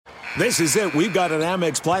This is it. We've got an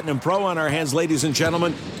Amex Platinum Pro on our hands, ladies and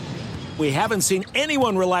gentlemen. We haven't seen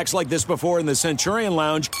anyone relax like this before in the Centurion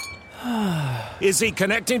Lounge. Is he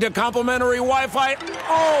connecting to complimentary Wi-Fi?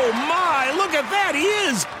 Oh, my. Look at that. He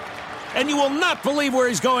is. And you will not believe where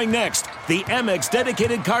he's going next. The Amex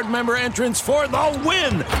dedicated card member entrance for the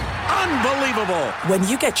win. Unbelievable. When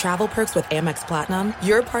you get travel perks with Amex Platinum,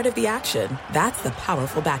 you're part of the action. That's the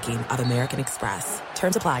powerful backing of American Express.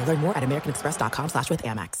 Terms apply. Learn more at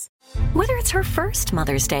americanexpress.com/withAmex. Whether it's her first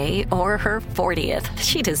Mother's Day or her 40th,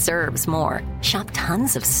 she deserves more. Shop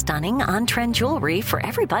tons of stunning on-trend jewelry for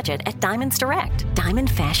every budget at Diamonds Direct. Diamond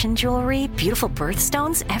fashion jewelry, beautiful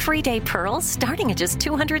birthstones, everyday pearls starting at just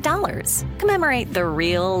 $200. Commemorate the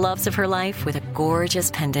real loves of her life with a gorgeous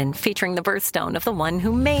pendant featuring the birthstone of the one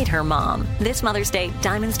who made her mom. This Mother's Day,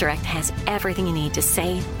 Diamonds Direct has everything you need to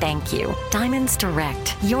say thank you. Diamonds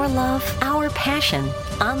Direct. Your love, our passion.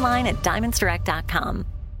 Online at diamondsdirect.com.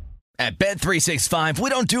 At Bet365, we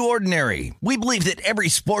don't do ordinary. We believe that every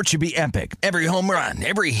sport should be epic. Every home run,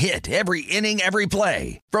 every hit, every inning, every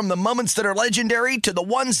play. From the moments that are legendary to the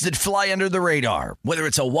ones that fly under the radar. Whether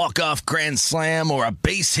it's a walk-off grand slam or a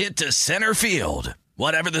base hit to center field.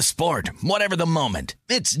 Whatever the sport, whatever the moment.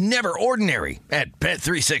 It's never ordinary at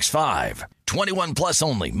Bet365. 21 plus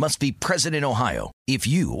only. Must be present in Ohio. If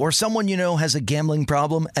you or someone you know has a gambling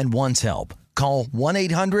problem and wants help, call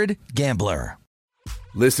 1-800-GAMBLER.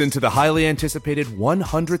 Listen to the highly anticipated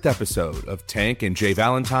 100th episode of Tank and Jay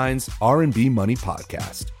Valentine's R&B Money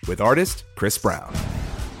Podcast with artist Chris Brown.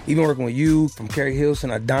 Even working with you, from Carrie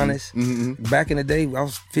Hilson, Adonis, back in the day, I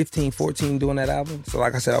was 15, 14 doing that album. So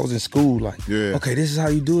like I said, I was in school okay, this is how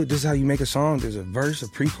you do it. This is how you make a song. There's a verse, a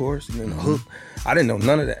pre-chorus, and then a hook. I didn't know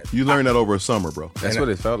none of that. You learned that over a summer, bro. That's what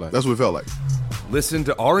it felt like. That's what it felt like. Listen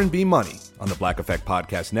to R&B Money on the Black Effect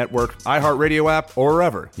Podcast Network, iHeartRadio app, or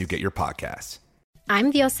wherever you get your podcasts.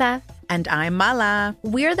 I'm Diosa. And I'm Mala.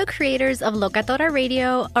 We're the creators of Locatora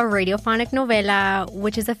Radio, a radiophonic novela,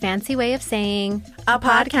 which is a fancy way of saying a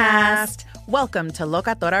podcast. Welcome to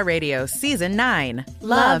Locatora Radio Season 9.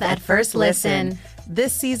 Love at First Listen.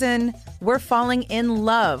 This season, we're falling in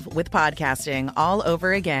love with podcasting all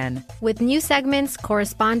over again. With new segments,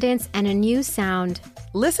 correspondence, and a new sound.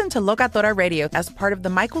 Listen to Locatora Radio as part of the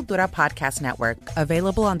My Cultura Podcast Network.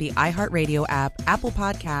 Available on the iHeartRadio app, Apple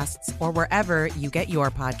Podcasts, or wherever you get your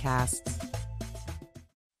podcasts.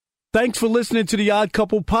 Thanks for listening to the Odd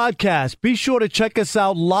Couple podcast. Be sure to check us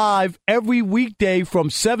out live every weekday from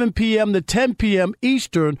 7 p.m. to 10 p.m.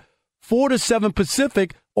 Eastern, 4 to 7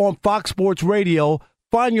 Pacific on Fox Sports Radio.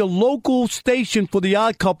 Find your local station for the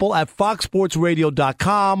Odd Couple at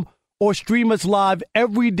foxsportsradio.com or stream us live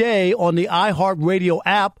every day on the iHeartRadio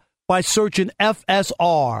app by searching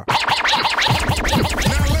FSR. Now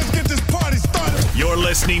let's get this party started. You're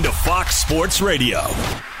listening to Fox Sports Radio.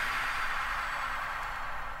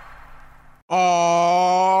 Oh,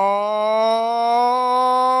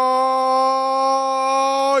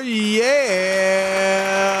 yeah.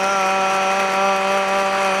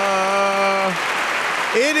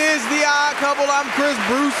 It is the Odd Couple. I'm Chris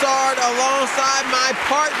Broussard alongside my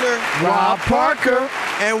partner, Rob Parker.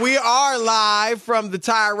 And we are live from the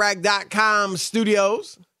TireRack.com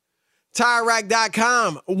studios.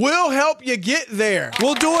 TireRack.com will help you get there.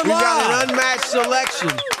 We'll do it live. We got an unmatched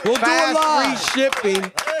selection. We'll do it live. Free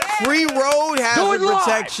shipping, free road hazard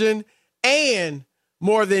protection, and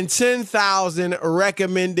more than 10,000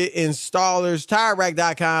 recommended installers.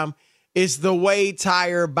 TireRack.com is the way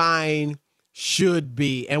tire buying should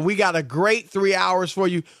be. And we got a great 3 hours for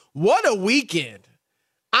you. What a weekend.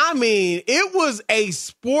 I mean, it was a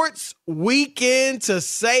sports weekend to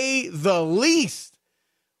say the least.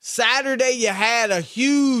 Saturday, you had a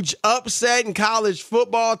huge upset in college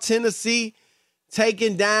football. Tennessee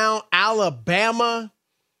taking down Alabama.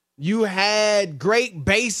 You had great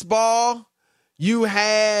baseball. You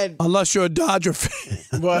had... Unless you're a Dodger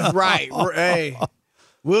fan. Well, right. Hey,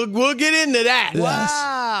 we'll get into that.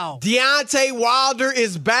 Wow. Deontay Wilder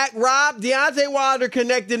is back, Rob. Deontay Wilder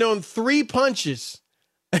connected on 3 punches.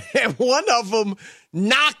 And one of them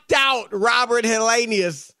knocked out Robert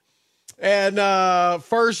Helenius in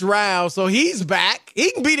first round. So he's back.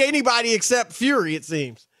 He can beat anybody except Fury, it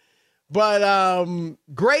seems. But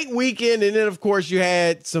great weekend. And then, of course, you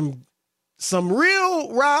had some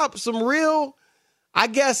real, I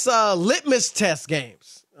guess, litmus test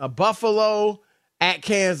games. Buffalo at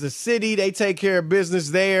Kansas City. They take care of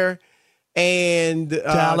business there. And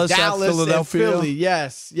Dallas and Philly.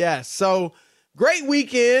 Yes. So great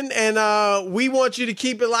weekend. And we want you to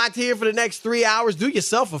keep it locked here for the next 3 hours. Do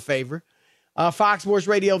yourself a favor. Fox Sports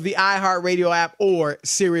Radio, the iHeartRadio app, or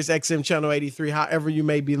Sirius XM Channel 83, however you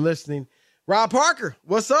may be listening. Rob Parker,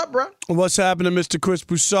 what's up, bro? What's happening, Mr. Chris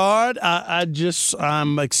Broussard?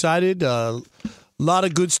 I'm excited. A lot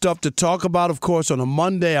of good stuff to talk about, of course, on a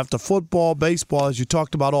Monday after football, baseball, as you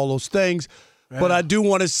talked about all those things. Yeah. But I do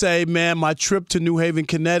want to say, man, my trip to New Haven,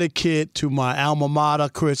 Connecticut, to my alma mater,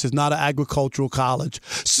 Chris, is not an agricultural college.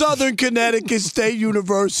 Southern Connecticut State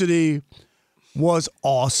University was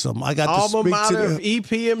awesome. I got alma to speak mater to of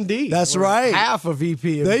EPMD. That's right. Half of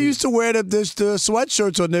EPMD. They used to wear the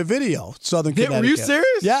sweatshirts on their video. Southern Connecticut. Were you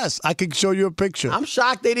serious? Yes, I can show you a picture. I'm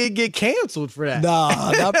shocked they didn't get canceled for that.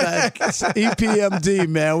 Nah, not bad. EPMD,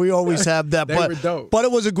 man. We always have that. They were dope. But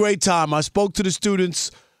it was a great time. I spoke to the students,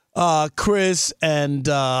 Chris, and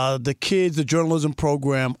the kids, the journalism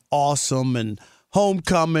program, awesome, and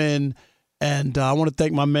homecoming. And I want to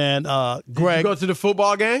thank my man, Greg. Did you go to the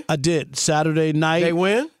football game? I did. Saturday night. They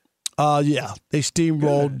win? Yeah. They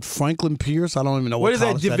steamrolled Franklin Pierce. I don't even know what is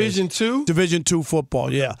that, Division II? Division II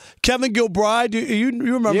football, yeah. Kevin Gilbride, you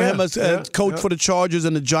remember him as coach for the Chargers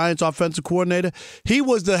and the Giants offensive coordinator? He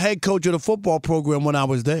was the head coach of the football program when I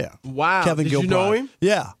was there. Wow. Kevin Gilbride. You know him?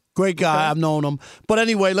 Yeah. Great guy. Okay. I've known him. But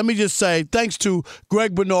anyway, let me just say, thanks to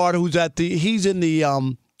Greg Bernard, he's in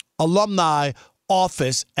the alumni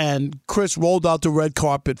office, and Chris rolled out the red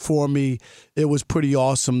carpet for me. It was pretty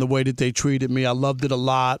awesome the way that they treated me. I loved it a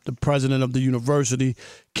lot. The president of the university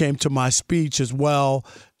came to my speech as well.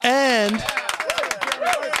 And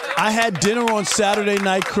I had dinner on Saturday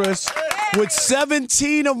night, Chris, with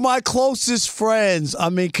 17 of my closest friends. I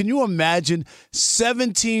mean, can you imagine?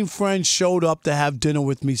 17 friends showed up to have dinner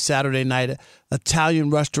with me Saturday night at an Italian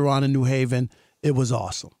restaurant in New Haven. It was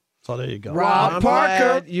awesome. So there you go. Rob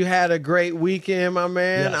Parker, you had a great weekend, my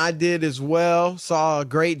man. Yes. I did as well. Saw a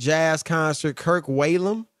great jazz concert. Kirk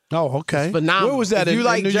Whalum. Oh, okay. Phenomenal. Where was that? If you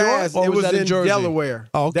like New jazz, York, it was in Jersey? Delaware.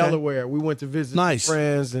 Oh, okay. Delaware. We went to visit some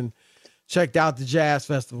friends and checked out the jazz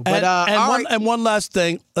festival. But and one last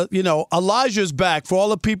thing, Elijah's back. For all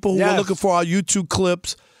the people who are looking for our YouTube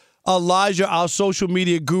clips, Elijah, our social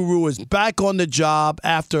media guru, is back on the job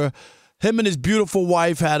after him and his beautiful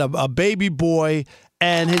wife had a baby boy.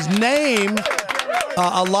 And his name,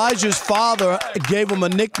 Elijah's father gave him a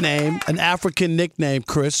nickname, an African nickname,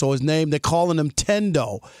 Chris. So his name, they're calling him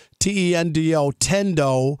Tendo, Tendo,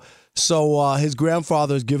 Tendo. So his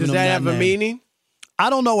grandfather is giving him that name. Does that have a meaning? I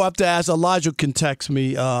don't know. I have to ask. Elijah can text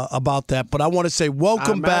me about that. But I want to say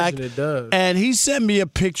welcome back. It does. And he sent me a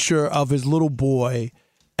picture of his little boy.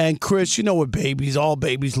 And Chris, you know what babies, all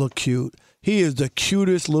babies look cute. He is the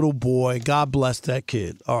cutest little boy. God bless that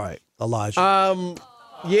kid. All right, Elijah.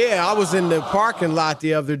 Yeah, I was in the parking lot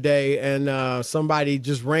the other day, and somebody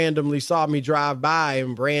just randomly saw me drive by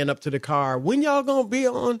and ran up to the car. When y'all gonna be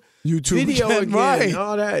on YouTube video again? Right. And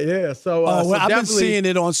all that, yeah. So, I've been seeing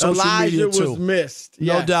it on social media too. Elijah was missed.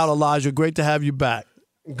 No doubt, Elijah. Great to have you back.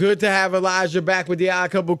 Good to have Elijah back with the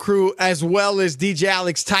Odd Couple crew, as well as DJ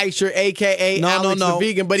Alex Teicher, a.k.a. Alex the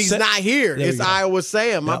Vegan, but he's not here. It's Iowa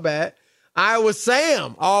Sam. My bad. Iowa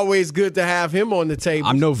Sam, always good to have him on the table.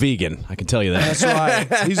 I'm no vegan, I can tell you that. That's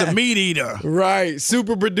right. He's a meat eater. Right.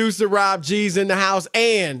 Super producer Rob G's in the house.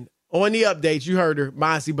 And on the updates, you heard her,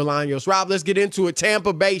 Monsi Bolaños. Rob, let's get into it.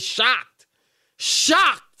 Tampa Bay shocked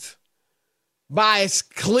by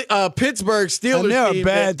Pittsburgh Steelers and they're team a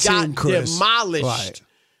bad that got team, Chris. demolished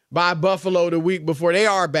by Buffalo the week before. They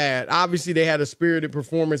are bad. Obviously, they had a spirited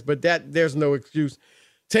performance, but there's no excuse.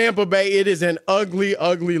 Tampa Bay, it is an ugly,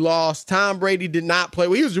 ugly loss. Tom Brady did not play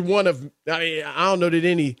well. He was one of, I don't know that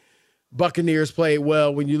any Buccaneers played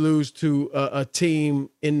well when you lose to a team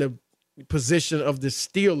in the position of the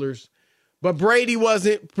Steelers. But Brady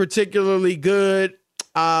wasn't particularly good.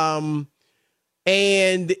 And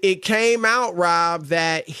it came out, Rob,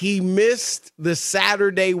 that he missed the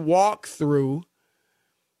Saturday walkthrough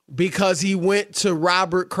because he went to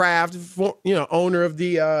Robert Kraft, owner of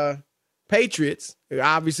the Patriots,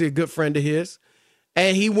 obviously a good friend of his,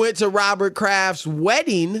 and he went to Robert Kraft's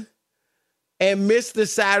wedding and missed the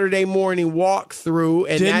Saturday morning walkthrough.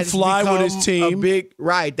 And didn't fly with his team.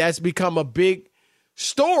 That's become a big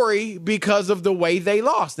story because of the way they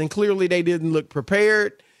lost. And clearly they didn't look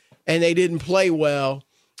prepared and they didn't play well.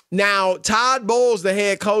 Now, Todd Bowles, the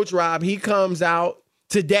head coach, Rob, he comes out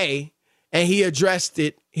today and he addressed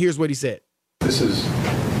it. Here's what he said. This is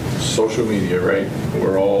social media, right?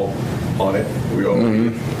 We're all on it. We all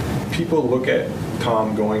people look at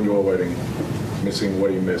Tom going to a wedding, missing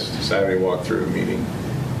what he missed, Saturday walkthrough meeting.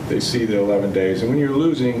 They see the 11 days, and when you're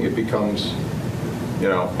losing, it becomes,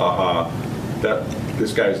 that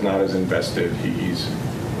this guy's not as invested. He's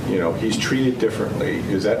treated differently.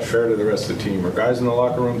 Is that fair to the rest of the team? Or guys in the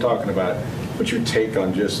locker room talking about it? What's your take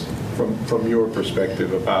on just from your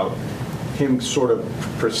perspective about him sort of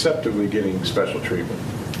perceptively getting special treatment?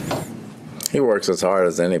 He works as hard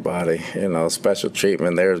as anybody, special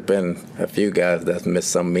treatment. There's been a few guys that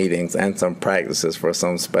missed some meetings and some practices for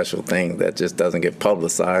some special thing that just doesn't get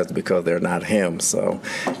publicized because they're not him. So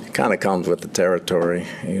it kind of comes with the territory.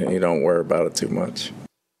 You don't worry about it too much.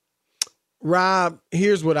 Rob,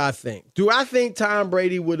 here's what I think. Do I think Tom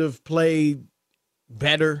Brady would have played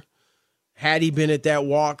better had he been at that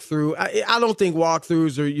walkthrough? I don't think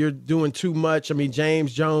walkthroughs you're doing too much. I mean,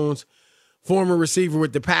 James Jones, former receiver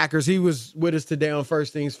with the Packers, he was with us today on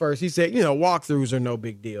First Things First. He said, walkthroughs are no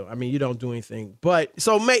big deal. I mean, you don't do anything. But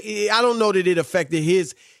so I don't know that it affected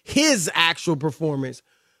his actual performance.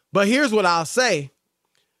 But here's what I'll say.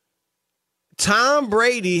 Tom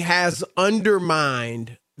Brady has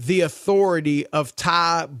undermined the authority of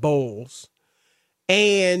Todd Bowles.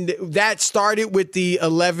 And that started with the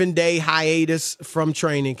 11-day hiatus from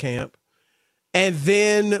training camp. And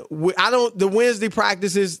then the Wednesday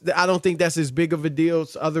practices, I don't think that's as big of a deal.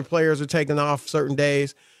 Other players are taking off certain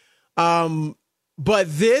days. But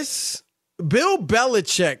this, Bill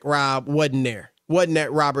Belichick, Rob, wasn't there. Wasn't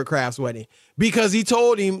at Robert Kraft's wedding. Because he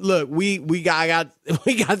told him, look, we got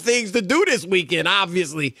things to do this weekend,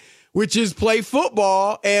 obviously, which is play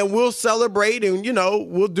football, and we'll celebrate, and,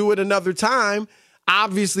 we'll do it another time.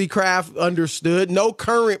 Obviously, Kraft understood. No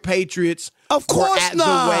current Patriots of course were at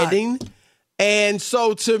not. the wedding. And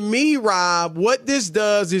so to me, Rob, what this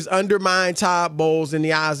does is undermine Todd Bowles in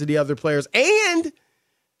the eyes of the other players. And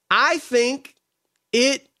I think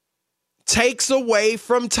it takes away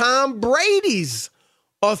from Tom Brady's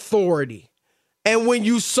authority. And when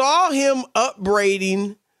you saw him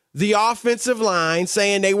upbraiding the offensive line,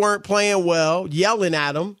 saying they weren't playing well, yelling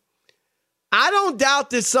at them, I don't doubt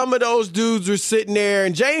that some of those dudes are sitting there,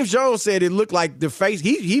 and James Jones said it looked like the face.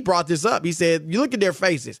 He brought this up. He said, you look at their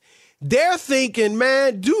faces. They're thinking,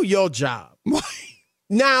 man, do your job.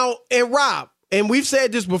 Now, and Rob, and we've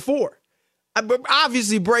said this before,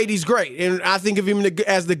 obviously Brady's great, and I think of him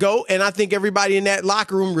as the GOAT, and I think everybody in that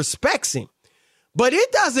locker room respects him. But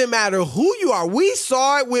it doesn't matter who you are. We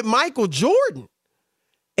saw it with Michael Jordan.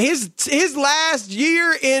 His last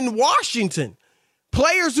year in Washington.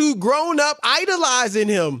 Players who'd grown up idolizing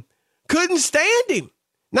him couldn't stand him.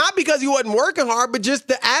 Not because he wasn't working hard, but just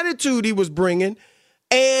the attitude he was bringing.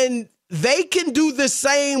 And they can do the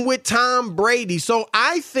same with Tom Brady. So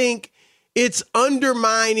I think it's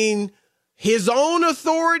undermining his own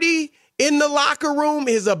authority in the locker room,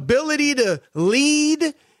 his ability to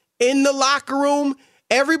lead in the locker room.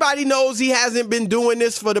 Everybody knows he hasn't been doing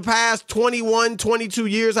this for the past 21, 22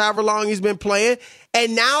 years, however long he's been playing.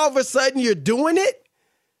 And now all of a sudden you're doing it?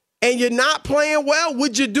 And you're not playing well?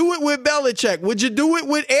 Would you do it with Belichick? Would you do it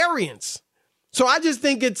with Arians? So I just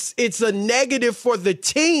think it's a negative for the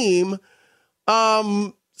team,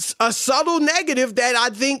 a subtle negative that I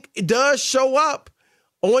think does show up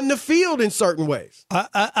on the field in certain ways.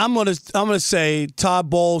 I'm gonna say,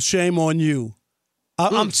 Todd Bowles, shame on you.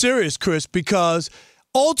 I'm serious, Chris, because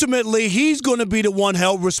ultimately he's going to be the one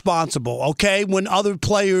held responsible, okay, when other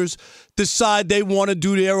players decide they want to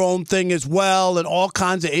do their own thing as well and all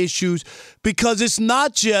kinds of issues, because it's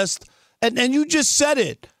not just, and you just said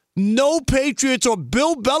it, no Patriots or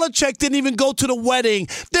Bill Belichick didn't even go to the wedding.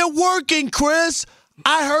 They're working, Chris.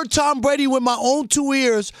 I heard Tom Brady with my own 2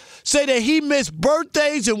 ears say that he missed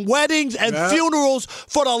birthdays and weddings and funerals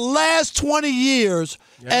for the last 20 years,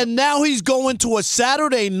 and now he's going to a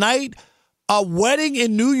Saturday night, a wedding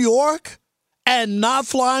in New York, and not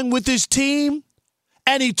flying with his team.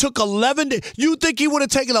 And he took 11 days. You think he would have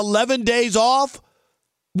taken 11 days off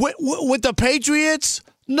with the Patriots?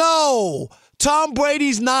 No. Tom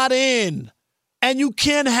Brady's not in. And you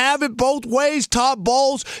can't have it both ways, Todd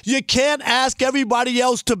Bowles. You can't ask everybody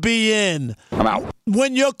else to be in. I'm out.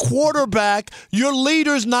 When your quarterback, your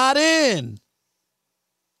leader's not in.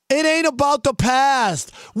 It ain't about the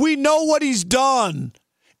past. We know what he's done.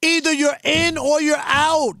 Either you're in or you're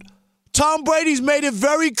out. Tom Brady's made it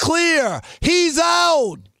very clear. He's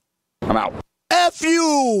out. I'm out. F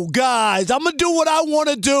you, guys. I'm going to do what I want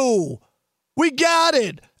to do. We got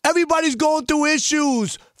it. Everybody's going through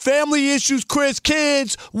issues. Family issues, Chris,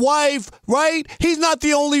 kids, wife, right? He's not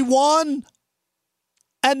the only one.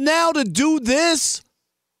 And now to do this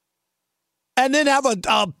and then have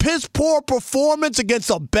a piss-poor performance against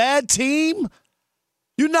a bad team?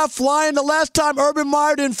 You're not flying. The last time Urban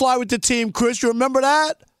Meyer didn't fly with the team, Chris, you remember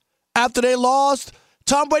that? After they lost,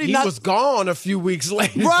 Tom Brady was gone a few weeks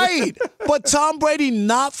later. Right. But Tom Brady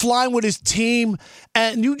not flying with his team,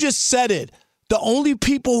 and you just said it. the only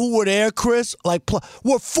people who were there, Chris,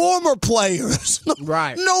 were former players.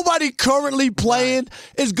 Right. Nobody currently playing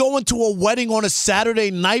is going to a wedding on a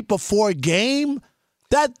Saturday night before a game.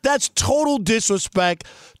 That's total disrespect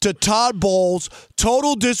to Todd Bowles,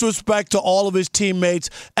 total disrespect to all of his teammates,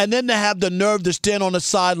 and then to have the nerve to stand on the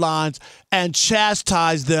sidelines and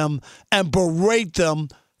chastise them and berate them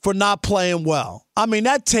for not playing well. I mean,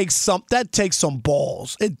 that takes some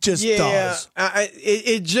balls. It just does.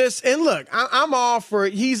 And look, I'm all for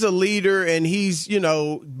it. He's a leader and he's,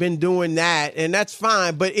 been doing that, and that's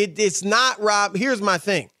fine. But it's not, Rob. Here's my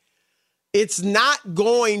thing. It's not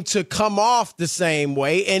going to come off the same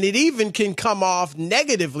way, and it even can come off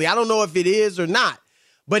negatively. I don't know if it is or not,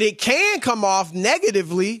 but it can come off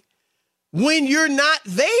negatively when you're not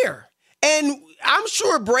there. And I'm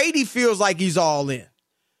sure Brady feels like he's all in.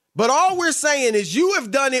 But all we're saying is you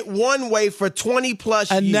have done it one way for 20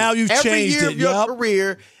 plus years. And now you've changed it. Every year of your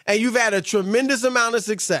career, and you've had a tremendous amount of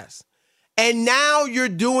success. And now you're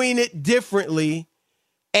doing it differently.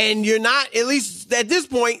 And you're not, at least at this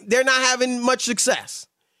point, they're not having much success.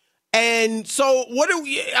 And so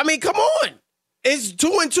come on. It's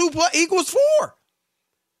 2 and 2 equals 4.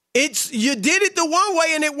 You did it the one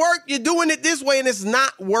way and it worked. You're doing it this way and it's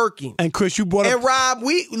not working. And Chris, you brought up. And Rob,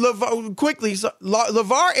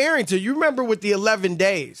 LeVar Arrington, you remember with the 11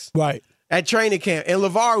 days. Right. At training camp. And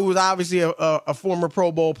LeVar, who was obviously a former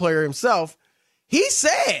Pro Bowl player himself, he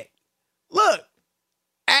said, look,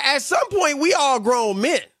 at some point, we all grown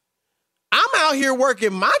men. I'm out here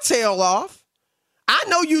working my tail off. I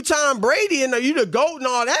know you Tom Brady and you the GOAT and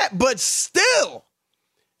all that, but still,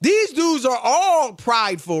 these dudes are all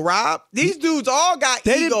prideful, Rob. These dudes all got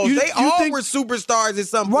egos. They all were superstars at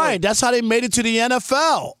some point. Right, that's how they made it to the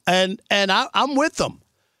NFL. And I'm with them.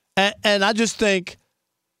 And I just think,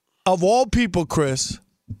 of all people, Chris,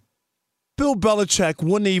 Bill Belichick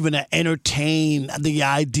wouldn't even entertain the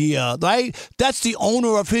idea, right? That's the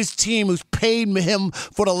owner of his team who's paid him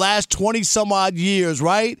for the last 20-some-odd years,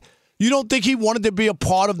 right? You don't think he wanted to be a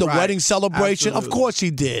part of the wedding celebration? Absolutely. Of course he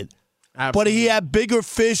did. Absolutely. But he had bigger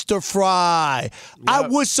fish to fry. Yep. I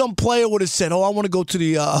wish some player would have said, I want to go to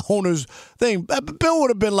the owner's thing. Bill would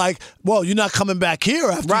have been like, well, you're not coming back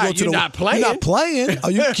here after you go to you're not playing. You're not playing.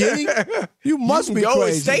 Are you kidding? You must be go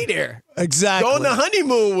crazy. And stay there. Exactly. Go on the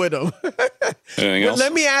honeymoon with him. Anything else?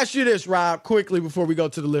 Let me ask you this, Rob, quickly before we go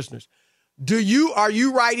to the listeners. Are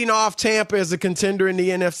you writing off Tampa as a contender in the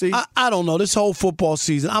NFC? I don't know. This whole football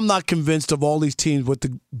season, I'm not convinced of all these teams with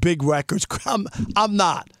the big records. I'm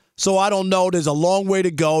not. So I don't know. There's a long way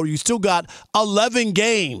to go. You still got 11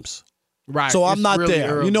 games. Right. So I'm not really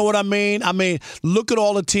there. early. You know what I mean? Look at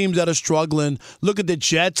all the teams that are struggling. Look at the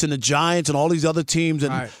Jets and the Giants and all these other teams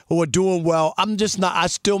who are doing well. I'm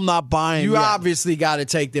still not buying. You yet. obviously got to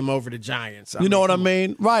take them over the Giants. You know what I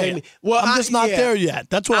mean? Right. I'm just not there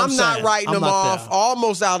yet. That's what I'm saying. I'm not writing them off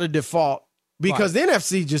almost out of default because the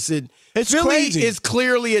NFC just said, Philly crazy. Is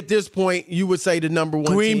clearly at this point, you would say, the number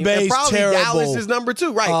one Green team. Bay's and probably terrible. Dallas is number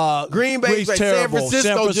 2, right? Green Bay's right. terrible. San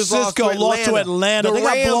Francisco just lost to Atlanta. They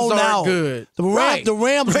got blown out. Good. The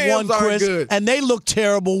Rams won, Chris, good. and they look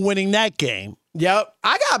terrible winning that game. Yep.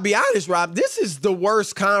 I got to be honest, Rob. This is the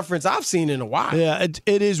worst conference I've seen in a while. Yeah,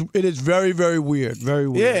 it is very, very weird. Very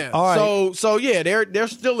weird. Yeah. All right. So yeah, they're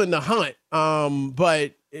still in the hunt.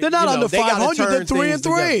 But they're not under 500. They're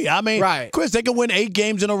 3-3. I mean, right. Chris, they can win 8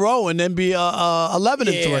 games in a row and then be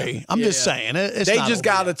 11-3. I'm just saying. They just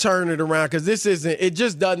got to turn it around because this isn't. It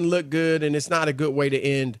just doesn't look good, and it's not a good way to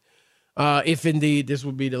end. If indeed this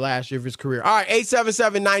would be the last year of his career. All right,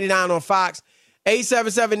 877-99 on Fox.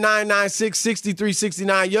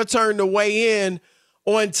 877-996-6369. Your turn to weigh in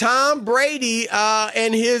on Tom Brady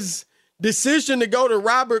and his decision to go to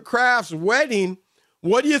Robert Kraft's wedding.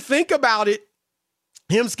 What do you think about it?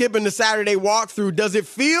 Him skipping the Saturday walkthrough. Does it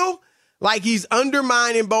feel like he's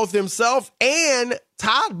undermining both himself and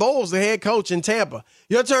Todd Bowles, the head coach in Tampa?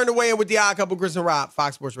 Your turn to weigh in with the Odd Couple, Chris and Rob,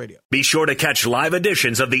 Fox Sports Radio. Be sure to catch live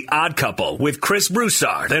editions of the Odd Couple with Chris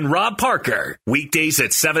Broussard and Rob Parker. Weekdays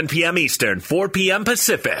at 7 p.m. Eastern, 4 p.m.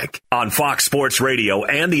 Pacific on Fox Sports Radio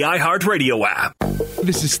and the iHeartRadio app.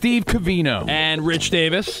 This is Steve Covino and Rich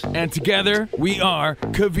Davis, and together we are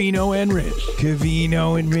Covino and Rich.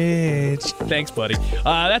 Covino and Rich. Thanks, buddy.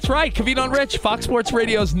 That's right, Covino and Rich, Fox Sports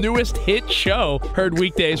Radio's newest hit show. Heard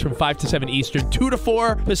weekdays from 5 to 7 Eastern, 2 to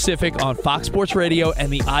 4 Pacific on Fox Sports Radio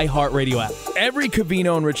and the iHeartRadio app. Every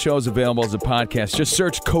Covino and Rich show is available as a podcast. Just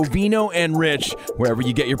search Covino and Rich wherever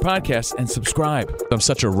you get your podcasts and subscribe. I'm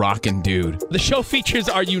such a rockin' dude. The show features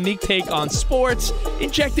our unique take on sports,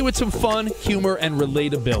 injected with some fun, humor, and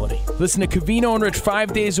relatability. Listen to Covino and Rich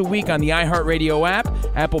 5 days a week on the iHeartRadio app,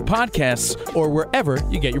 Apple Podcasts, or wherever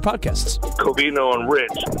you get your podcasts. Covino and Rich,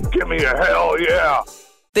 give me a hell yeah.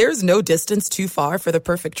 There's no distance too far for the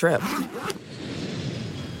perfect trip.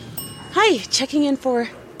 Hi, checking in for...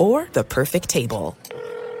 Or the perfect table.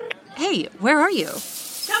 Hey, where are you?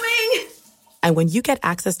 Coming! And when you get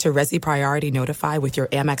access to Resi Priority Notify with your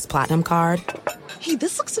Amex Platinum card... Hey,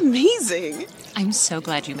 this looks amazing. I'm so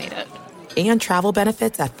glad you made it. And travel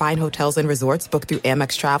benefits at fine hotels and resorts booked through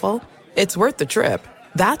Amex Travel, it's worth the trip.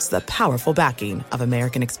 That's the powerful backing of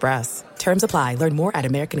American Express. Terms apply. Learn more at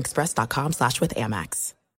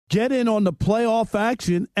americanexpress.com/withAmex. Get in on the playoff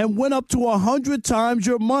action and win up to 100 times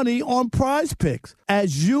your money on Prize Picks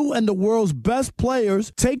as you and the world's best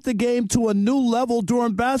players take the game to a new level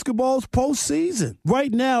during basketball's postseason.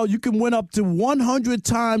 Right now, you can win up to 100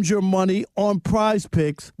 times your money on Prize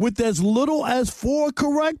Picks with as little as 4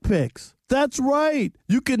 correct picks. That's right.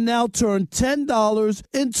 You can now turn $10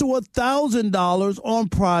 into $1,000 on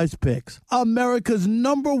Prize Picks, America's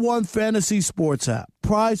 #1 fantasy sports app.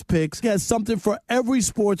 Prize Picks has something for every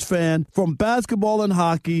sports fan, from basketball and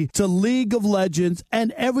hockey to League of Legends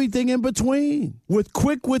and everything in between. With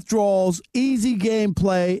quick withdrawals, easy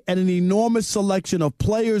gameplay, and an enormous selection of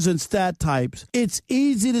players and stat types, it's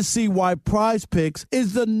easy to see why Prize Picks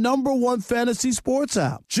is the #1 fantasy sports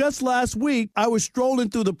app. Just last week, I was strolling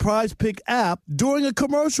through the Prize Pick app during a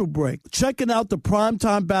commercial break, checking out the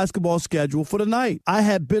primetime basketball schedule for the night. I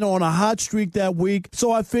had been on a hot streak that week,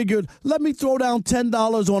 so I figured, let me throw down $10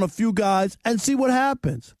 on a few guys and see what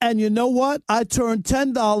happens. And you know what? I turned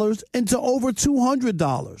 $10 into over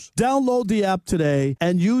 $200. Download the app today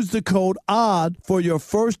and use the code ODD for your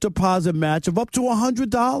first deposit match of up to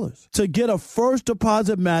 $100. To get a first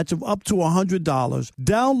deposit match of up to $100,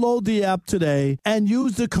 download the app today and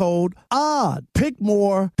use the code ODD. Pick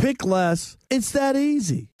more, pick less. It's that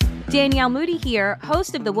easy. Danielle Moody here,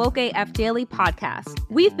 host of the Woke AF Daily podcast.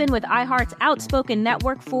 We've been with iHeart's Outspoken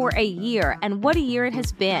Network for a year, and what a year it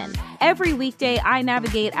has been. Every weekday, I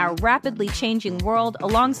navigate our rapidly changing world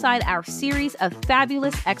alongside our series of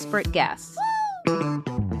fabulous expert guests.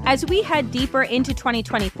 As we head deeper into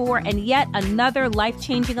 2024 and yet another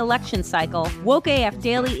life-changing election cycle, Woke AF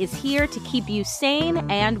Daily is here to keep you sane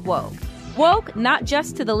and woke. Woke not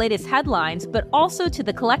just to the latest headlines, but also to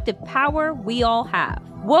the collective power we all have.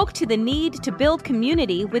 Woke to the need to build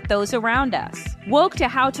community with those around us. Woke to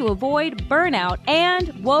how to avoid burnout,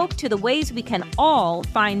 and woke to the ways we can all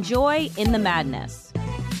find joy in the madness.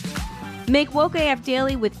 Make Woke AF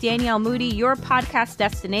Daily with Danielle Moody your podcast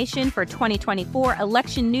destination for 2024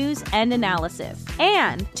 election news and analysis.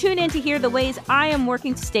 And tune in to hear the ways I am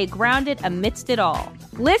working to stay grounded amidst it all.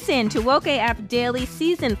 Listen to Woke AF Daily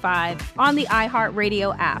Season 5 on the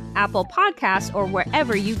iHeartRadio app, Apple Podcasts, or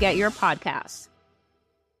wherever you get your podcasts.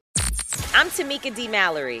 I'm Tamika D.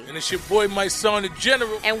 Mallory. And it's your boy, my son, the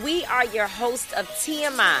General. And we are your hosts of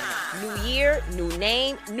TMI. New year, new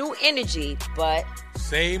name, new energy, but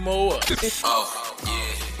same old us. Oh,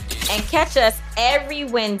 yeah. And catch us every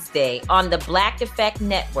Wednesday on the Black Effect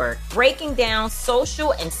Network, breaking down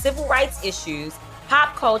social and civil rights issues,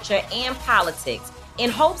 pop culture, and politics, in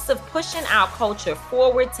hopes of pushing our culture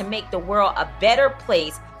forward to make the world a better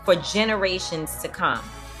place for generations to come.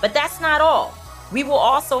 But that's not all. We will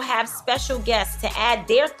also have special guests to add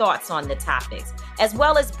their thoughts on the topics, as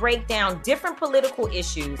well as break down different political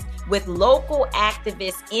issues with local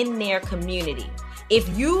activists in their community. If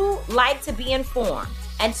you like to be informed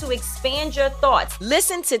and to expand your thoughts,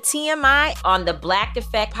 listen to TMI on the Black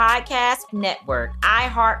Effect Podcast Network,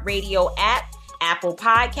 iHeartRadio app, Apple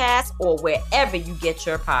Podcasts, or wherever you get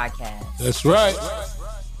your podcasts. That's right.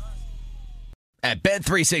 At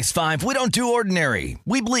Bet365, we don't do ordinary.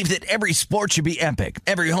 We believe that every sport should be epic.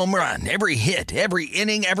 Every home run, every hit, every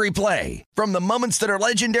inning, every play. From the moments that are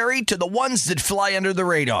legendary to the ones that fly under the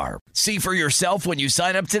radar. See for yourself when you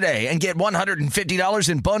sign up today and get $150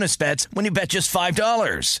 in bonus bets when you bet just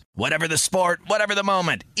 $5. Whatever the sport, whatever the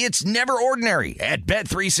moment, it's never ordinary at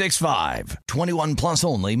Bet365. 21 plus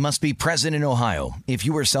only. Must be present in Ohio. If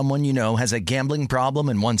you or someone you know has a gambling problem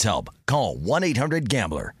and wants help, call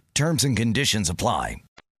 1-800-GAMBLER. Terms and conditions apply.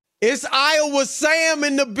 It's Iowa Sam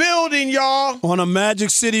in the building, y'all. On a Magic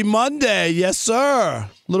City Monday. Yes, sir.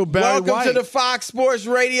 Little Barry Welcome White. to the Fox Sports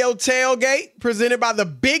Radio Tailgate, presented by the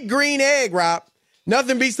Big Green Egg, Rob.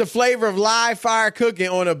 Nothing beats the flavor of live fire cooking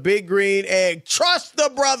on a Big Green Egg. Trust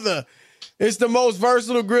the brother. It's the most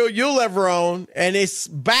versatile grill you'll ever own, and it's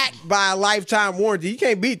backed by a lifetime warranty. You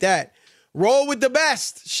can't beat that. Roll with the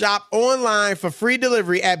best. Shop online for free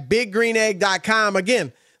delivery at biggreenegg.com.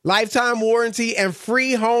 Again, lifetime warranty and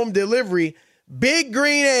free home delivery.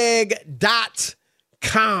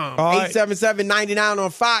 biggreenegg.com. 877-99 on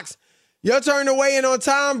Fox. Your turn to weigh in on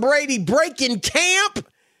Tom Brady breaking camp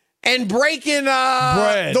and breaking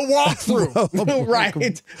the walkthrough.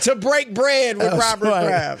 Right. To break bread with Robert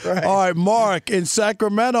Kraft. Right. All right, Mark in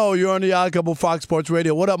Sacramento. You're on the Odd Couple Fox Sports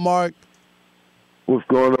Radio. What up, Mark? What's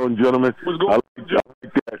going on, gentlemen? I like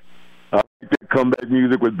that. I like that comeback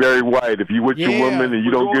music with Barry White. If you with your woman and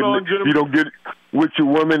you don't get with your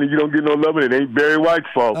woman and you don't get no loving, it ain't Barry White's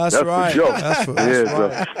fault. That's right. For sure. That's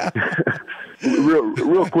right.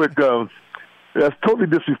 real quick. That's totally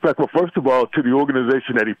disrespectful. First of all, to the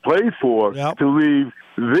organization that he played for, to leave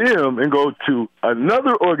them and go to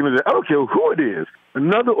another organization. I don't care who it is.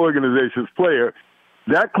 Another organization's player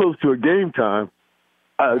that close to a game time.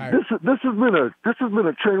 This has been a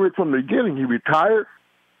train wreck from the beginning. He retired.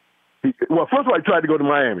 First of all, he tried to go to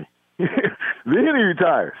Miami. Then he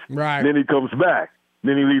retires. Right. Then he comes back.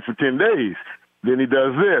 Then he leaves for 10 days. Then he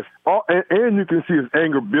does this. And you can see his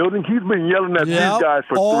anger building. He's been yelling at these guys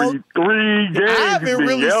for three games. I haven't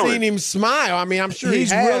really seen him smile. I mean, I'm sure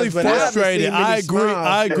he's really frustrated. I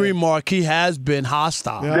agree, Mark. He has been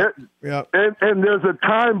hostile. Yep. And there's a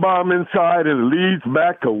time bomb inside, and it leads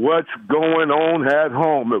back to what's going on at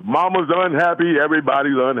home. If mama's unhappy,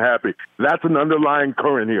 everybody's unhappy. That's an underlying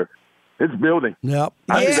current here. It's building. Yep.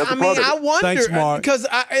 I wonder. Thanks, Mark. Because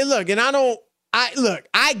I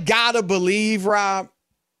gotta believe, Rob,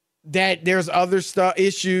 that there's other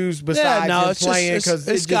issues besides him playing. Because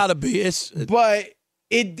it's gotta be. But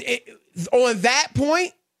it on that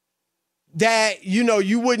point, that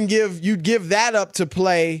you'd give that up to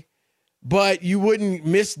play, but you wouldn't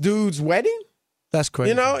miss dude's wedding. That's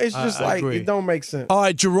crazy. It's just it don't make sense. All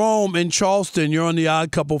right, Jerome in Charleston, you're on the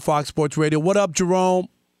Odd Couple Fox Sports Radio. What up, Jerome?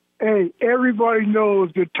 Hey, everybody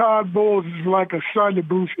knows that Todd Bowles is like a son to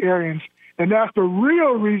Bruce Arians, and that's the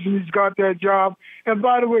real reason he's got that job. And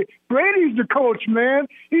by the way, Brady's the coach, man.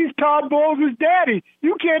 He's Todd Bowles' daddy.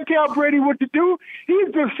 You can't tell Brady what to do.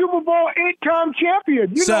 He's the Super Bowl 8-time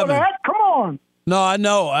champion. You know that? Come on. No, I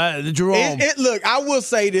know. Jerome. Look, I will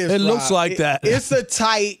say this. It looks like that. It's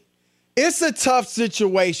a tough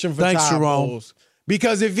situation for Todd Bowles.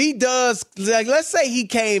 Because if he does, let's say he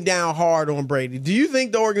came down hard on Brady, do you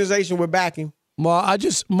think the organization would back him? Well,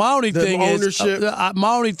 my only thing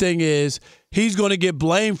is he's going to get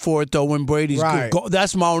blamed for it though when Brady's good.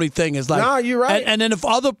 That's my only thing is like. No, you're right. And then if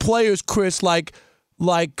other players, Chris, like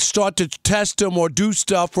start to test him or do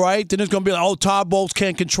stuff, right? Then it's going to be like, oh, Todd Bowles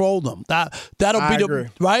can't control them. That'll be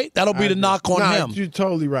the knock on him. You're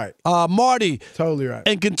totally right. Marty, totally right.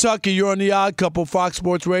 In Kentucky, you're on the Odd Couple Fox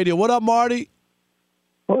Sports Radio. What up, Marty?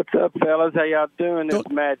 What's up, fellas? How y'all doing this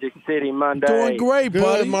Magic City Monday? Doing great,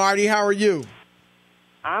 buddy. Good, Marty. How are you?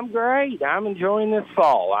 I'm great. I'm enjoying this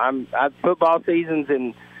fall. Football season's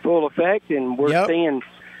in full effect, and we're seeing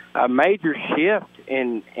a major shift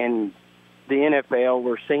in the NFL.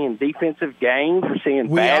 We're seeing defensive games. We're seeing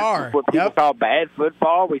what people call bad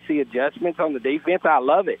football. We see adjustments on the defense. I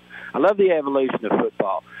love it. I love the evolution of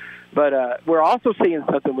football. But we're also seeing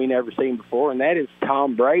something we never seen before, and that is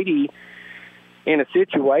Tom Brady in a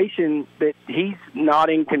situation that he's not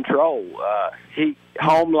in control.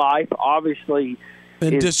 Home life obviously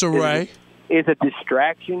in disarray. Is a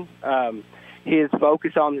distraction. His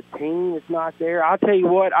focus on the team is not there. I'll tell you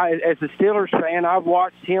what, as a Steelers fan, I've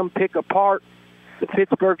watched him pick apart the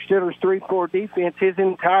Pittsburgh Steelers 3-4 defense his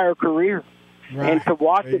entire career. Right. And to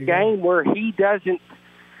watch a game where he doesn't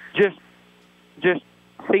just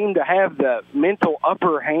seem to have the mental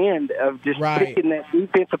upper hand of just picking that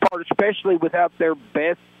defense apart, especially without their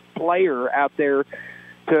best player out there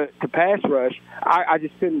to pass rush. I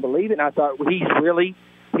just couldn't believe it. And I thought, he's really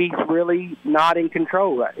not in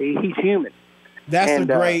control. He's human.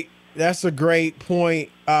 That's a great point,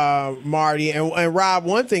 Marty. And Rob,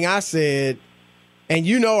 one thing I said,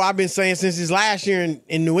 and I've been saying since his last year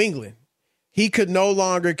in New England, he could no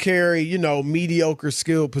longer carry, mediocre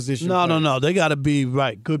skill position. No. They got to be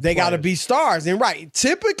good. They got to be stars. And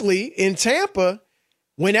typically in Tampa,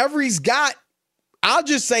 whenever he's got, I'll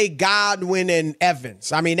just say Godwin and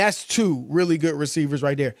Evans. I mean, that's two really good receivers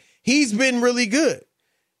right there. He's been really good.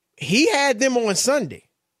 He had them on Sunday,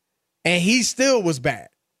 and he still was bad.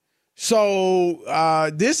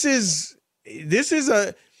 So this is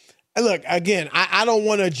a. Look, again, I don't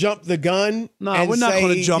want to jump the gun. No, we're not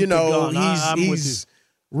going to jump the gun. He's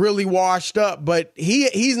really washed up, but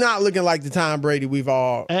he's not looking like the Tom Brady we've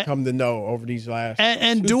all come to know over these last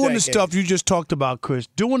and doing decades. The stuff you just talked about, Chris,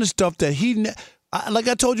 doing the stuff that like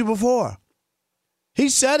I told you before, he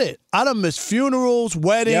said it. I done missed funerals,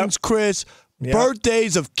 weddings, Chris,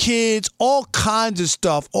 birthdays of kids, all kinds of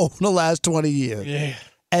stuff over the last 20 years. Yeah.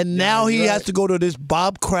 And now he has to go to this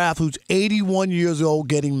Bob Kraft, who's 81 years old,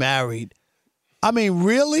 getting married. I mean,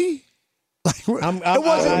 really? Like, I don't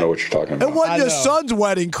know what you're talking about. It wasn't your son's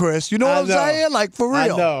wedding, Chris. You know what I'm saying? Like, for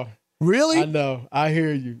real. I know. Really? I know. I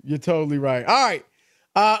hear you. You're totally right. All right.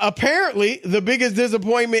 Apparently, the biggest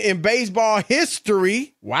disappointment in baseball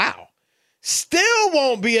history, still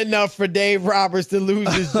won't be enough for Dave Roberts to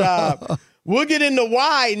lose his job. We'll get into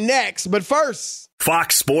why next, but first.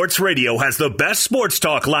 Fox Sports Radio has the best sports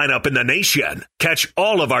talk lineup in the nation. Catch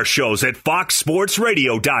all of our shows at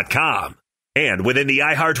foxsportsradio.com. And within the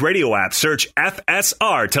iHeartRadio app, search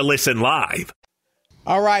FSR to listen live.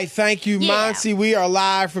 All right. Thank you, Monty. We are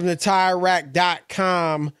live from the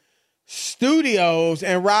TireRack.com studios.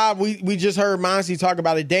 And Rob, we just heard Monty talk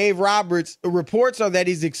about it. Dave Roberts, reports are that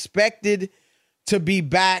he's expected to be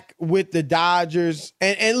back with the Dodgers.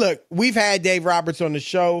 And look, we've had Dave Roberts on the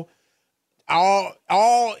show. From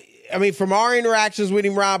our interactions with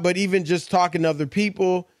him, Rob, but even just talking to other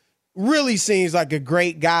people, really seems like a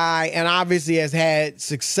great guy and obviously has had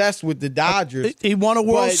success with the Dodgers. He won a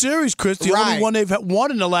World Series, Chris. The only one they've won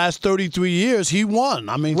in the last 33 years, he won.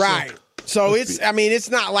 I mean, So it's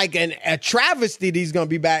not like a travesty that he's going to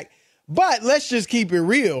be back. But let's just keep it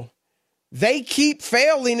real. They keep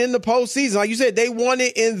failing in the postseason. Like you said, they won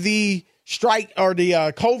it in the strike or the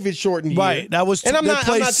COVID shortened year. Right. That was. And I'm not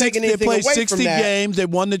taking anything away from that. They played 60 games. They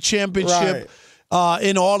won the championship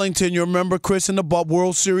in Arlington. You remember, Chris, in the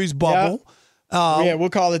World Series bubble. We'll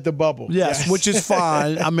call it the bubble. Yes, which is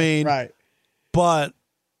fine. I mean, but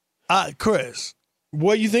Chris,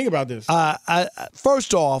 what do you think about this?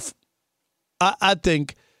 First off, I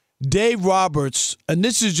think Dave Roberts, and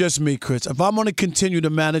this is just me, Chris, if I'm going to continue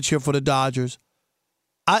to manage here for the Dodgers,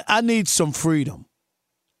 I need some freedom.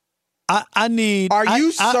 I need. Are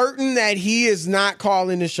you certain that he is not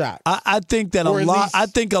calling the shot? I think that I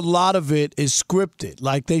think a lot of it is scripted.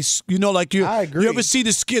 Like I agree. You ever see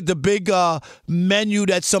the big menu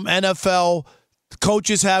that some NFL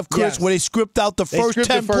coaches have, Chris, where they script out the first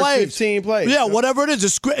 10 plays, 15 plays. Yeah, whatever it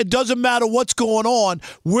is, it doesn't matter what's going on.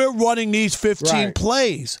 We're running these 15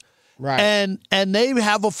 plays, right? And they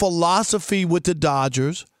have a philosophy with the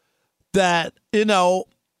Dodgers that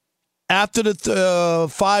after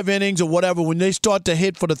the 5 innings or whatever, when they start to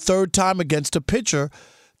hit for the third time against a pitcher,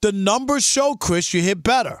 the numbers show, Chris, you hit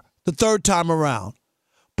better the third time around.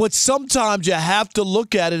 But sometimes you have to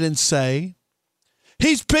look at it and say,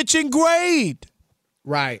 he's pitching great.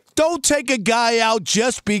 Right. Don't take a guy out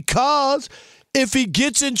just because. If he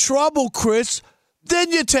gets in trouble, Chris,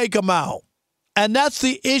 then you take him out. And that's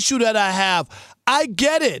the issue that I have. I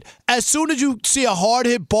get it. As soon as you see a hard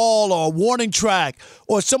hit ball or a warning track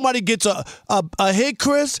or somebody gets a hit,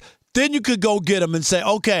 Chris, then you could go get him and say,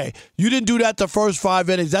 okay, you didn't do that the first 5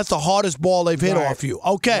 innings. That's the hardest ball they've hit off you.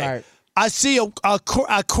 Okay. I see a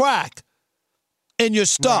crack in your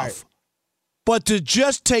stuff. Right. But to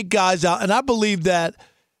just take guys out, and I believe that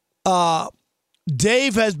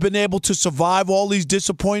Dave has been able to survive all these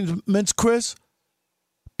disappointments, Chris,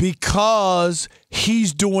 because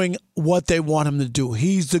he's doing what they want him to do.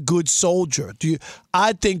 He's the good soldier.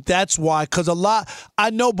 I think that's why, because I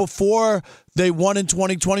know before they won in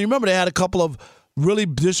 2020, remember they had a couple of really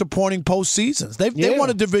disappointing postseasons. They won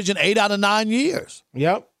a division 8 out of 9 years.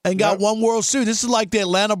 Yep. And got one World Series. This is like the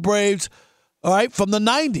Atlanta Braves, all right, from the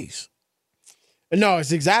 90s. No,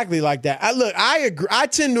 it's exactly like that. I agree. I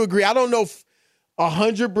tend to agree. I don't know if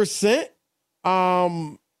 100%.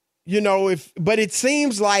 But it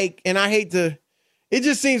seems like, and I hate to, it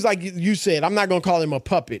just seems like you said, I'm not going to call him a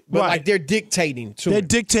puppet, but like they're dictating to him. They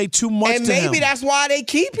dictate too much and to him. And maybe that's why they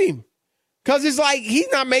keep him. Because it's like he's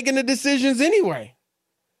not making the decisions anyway.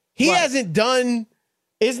 He hasn't done,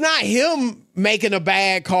 it's not him making a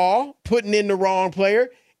bad call, putting in the wrong player.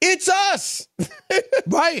 It's us.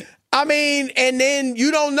 Right. I mean, and then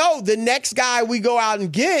you don't know. The next guy we go out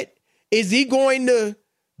and get, is he going to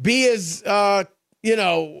be as,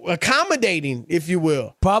 accommodating, if you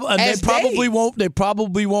will? They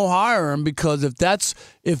probably won't hire him because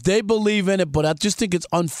if they believe in it. But I just think it's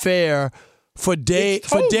unfair for Dave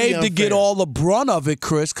to get all the brunt of it,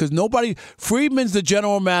 Chris. Because Friedman's the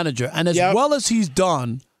general manager, and as well as he's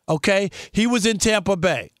done, okay, he was in Tampa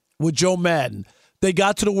Bay with Joe Madden. They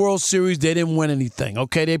got to the World Series. They didn't win anything.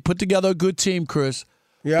 Okay, they put together a good team, Chris.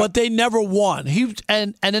 but they never won.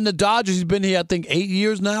 And in the Dodgers, he's been here, I think, 8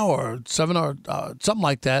 years now or 7 or something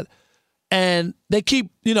like that. And they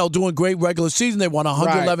keep, doing great regular season. They won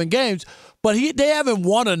 111 games, but they haven't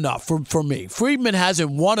won enough for me. Friedman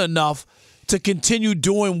hasn't won enough to continue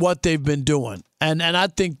doing what they've been doing. And I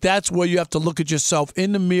think that's where you have to look at yourself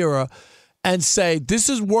in the mirror and say, this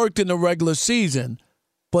has worked in the regular season,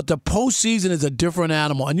 but the postseason is a different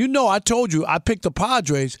animal. And I told you, I picked the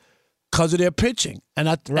Padres because of their pitching. And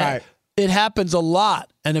it happens a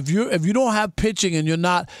lot. And if you don't have pitching and you're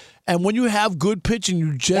not, and when you have good pitching,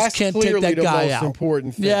 you just can't take that guy out. That's clearly the most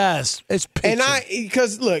important thing. Yes, it's pitching. And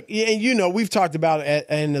because look, and we've talked about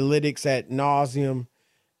analytics ad nauseum,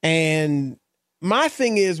 and my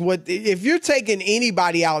thing is, if you're taking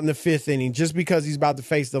anybody out in the 5th inning just because he's about to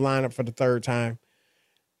face the lineup for the 3rd time,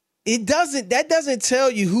 that doesn't tell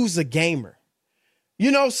you who's a gamer.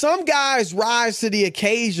 Some guys rise to the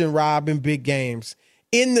occasion, Rob, in big games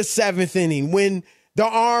in the 7th inning when the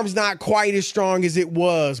arm's not quite as strong as it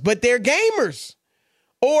was, but they're gamers.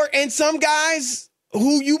 And some guys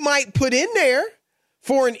who you might put in there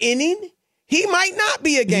for an inning, he might not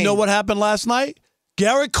be a gamer. You know what happened last night?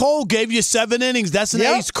 Garrett Cole gave you 7 innings. That's an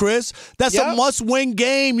ace, Chris. That's a must-win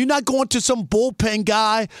game. You're not going to some bullpen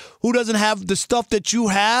guy who doesn't have the stuff that you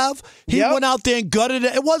have. He went out there and gutted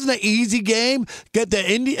it. It wasn't an easy game.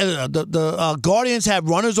 The Guardians had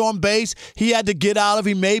runners on base. He had to get out of.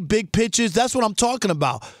 He made big pitches. That's what I'm talking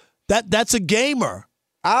about. That's a gamer.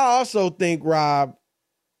 I also think, Rob,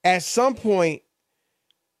 at some point,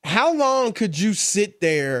 how long could you sit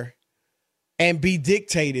there and be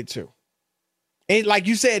dictated to? And like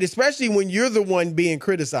you said, especially when you're the one being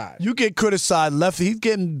criticized. You get criticized left. He's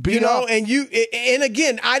getting beat up. And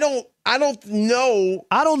again, I don't know.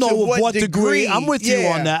 I don't know to what degree. I'm with you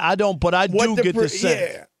on that. I don't, but I do get the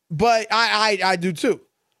sense. Yeah, but I do too.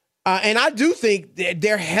 And I do think that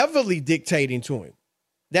they're heavily dictating to him.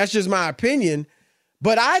 That's just my opinion.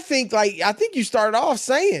 But I think you started off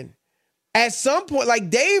saying at some point, like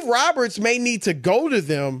Dave Roberts may need to go to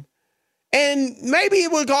them. And maybe it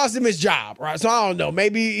would cost him his job, right? So I don't know.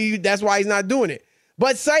 Maybe that's why he's not doing it.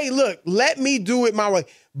 But say, look, let me do it my way.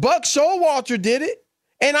 Buck Showalter did it,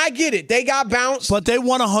 and I get it. They got bounced. But they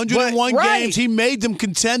won 101 games. He made them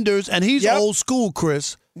contenders, and he's old school,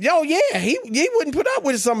 Chris. Yo, yeah. He wouldn't put up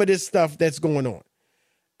with some of this stuff that's going on.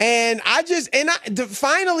 And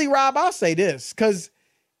finally, Rob, I'll say this. Because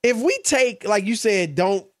if we take, like you said,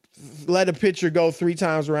 don't let a pitcher go 3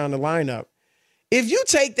 times around the lineup. If you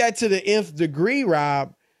take that to the nth degree,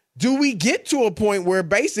 Rob, do we get to a point where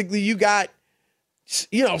basically you got,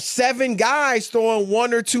 7 guys throwing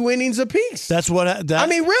 1 or 2 innings apiece? That's what I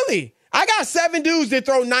mean, really. I got 7 dudes that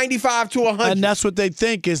throw 95 to 100. And that's what they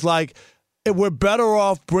think is like, we're better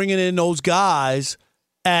off bringing in those guys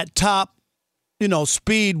at top,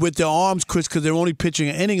 speed with their arms, Chris, because they're only pitching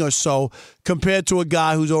an inning or so compared to a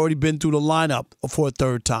guy who's already been through the lineup for a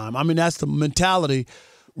 3rd time. I mean, that's the mentality.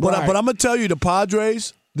 But I'm going to tell you, the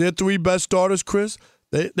Padres, their 3 best starters, Chris,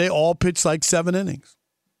 they all pitch like 7 innings.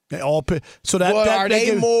 They all pitch. So are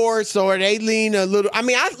they lean a little? I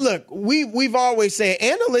mean, we've always said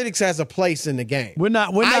analytics has a place in the game. We're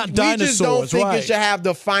not dinosaurs, we just don't think it should have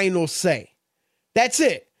the final say. That's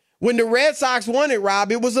it. When the Red Sox won it,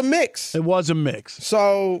 Rob, it was a mix. It was a mix.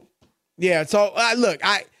 So, yeah. So,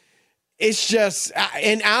 it's just,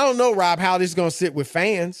 and I don't know, Rob, how this is going to sit with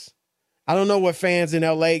fans. I don't know what fans in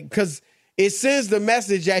LA, because it sends the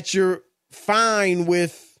message that you're fine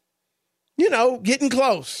with, getting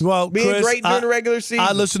close. Well, being Chris, great during the regular season.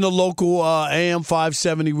 I listen to local AM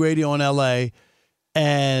 570 radio in LA,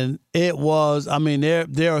 and it was,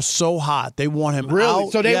 they are so hot. They want him out.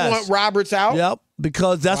 Really? So they want Roberts out? Yep,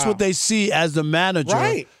 because that's what they see as the manager.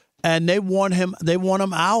 Right. And they want him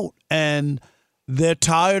out. And they're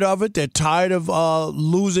tired of it. They're tired of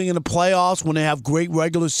losing in the playoffs when they have great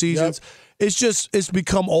regular seasons. Yep. It's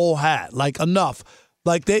become old hat. Like, enough.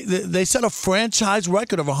 Like, they set a franchise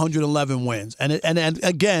record of 111 wins. And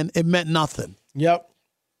again, it meant nothing. Yep.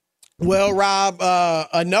 Well, Rob,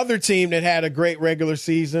 another team that had a great regular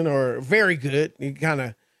season, or very good, he kind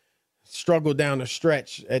of struggled down the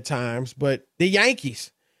stretch at times, but the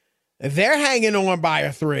Yankees, they're hanging on by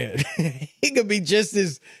a thread. It could be just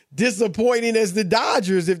as disappointing as the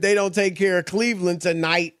Dodgers if they don't take care of Cleveland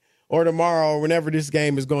tonight or tomorrow or whenever this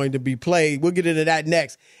game is going to be played. We'll get into that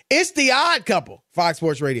next. It's The Odd Couple, Fox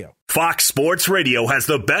Sports Radio. Fox Sports Radio has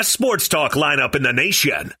the best sports talk lineup in the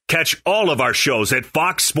nation. Catch all of our shows at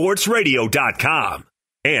foxsportsradio.com.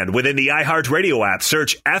 And within the iHeartRadio app,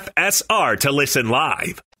 search FSR to listen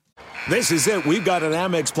live. This is it. We've got an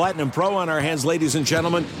Amex Platinum Pro on our hands, ladies and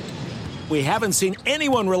gentlemen. We haven't seen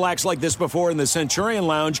anyone relax like this before in the Centurion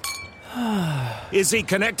Lounge. Is he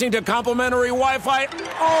connecting to complimentary Wi-Fi?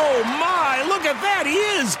 Oh, my! Look at that! He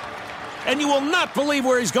is! And you will not believe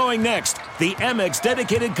where he's going next. The Amex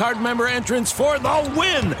dedicated card member entrance for the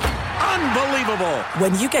win! Unbelievable!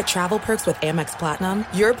 When you get travel perks with Amex Platinum,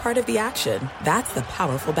 you're part of the action. That's the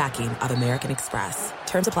powerful backing of American Express.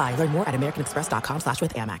 Terms apply. Learn more at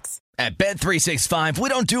americanexpress.com/withAmex. At Bet365, we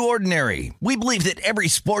don't do ordinary. We believe that every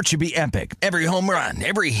sport should be epic. Every home run,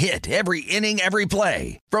 every hit, every inning, every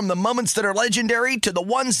play. From the moments that are legendary to the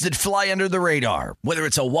ones that fly under the radar. Whether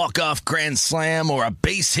it's a walk-off grand slam or a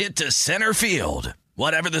base hit to center field.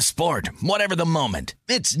 Whatever the sport, whatever the moment.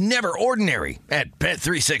 It's never ordinary at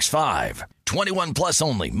Bet365. 21 plus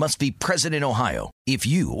only. Must be present in Ohio. If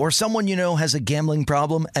you or someone you know has a gambling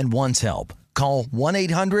problem and wants help, call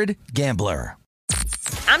 1-800-GAMBLER.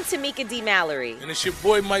 I'm Tamika D. Mallory. And it's your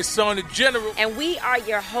boy, my son, the General. And we are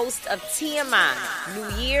your hosts of TMI. New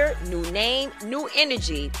year, new name, new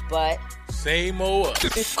energy, but same old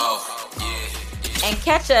us. Oh, yeah. And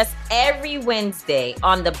catch us every Wednesday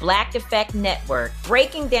on the Black Effect Network,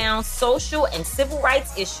 breaking down social and civil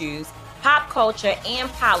rights issues, pop culture,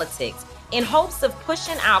 and politics in hopes of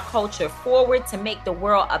pushing our culture forward to make the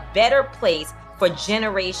world a better place for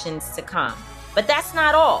generations to come. But that's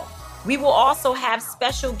not all. We will also have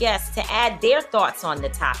special guests to add their thoughts on the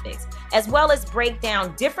topics, as well as break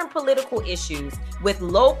down different political issues with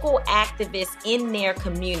local activists in their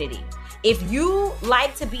community. If you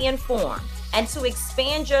like to be informed and to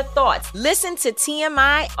expand your thoughts, listen to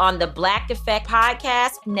TMI on the Black Effect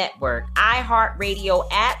Podcast Network, iHeartRadio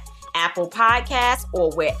app, Apple Podcasts, or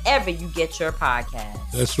wherever you get your podcasts.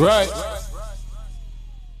 That's right.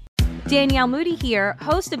 Danielle Moody here,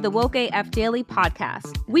 host of the Woke AF Daily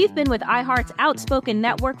podcast. We've been with iHeart's Outspoken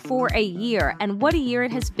Network for a year, and what a year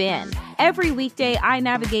it has been. Every weekday, I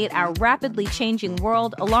navigate our rapidly changing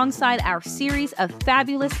world alongside our series of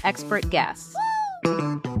fabulous expert guests.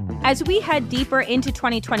 As we head deeper into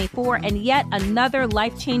 2024 and yet another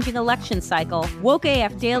life-changing election cycle, Woke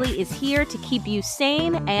AF Daily is here to keep you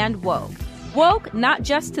sane and woke. Woke not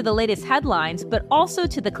just to the latest headlines, but also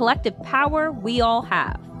to the collective power we all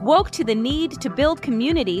have. Woke to the need to build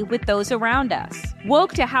community with those around us.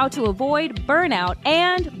 Woke to how to avoid burnout,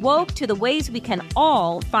 and woke to the ways we can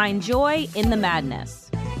all find joy in the madness.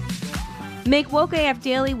 Make Woke AF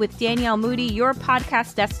Daily with Danielle Moody your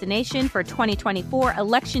podcast destination for 2024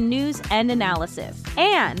 election news and analysis.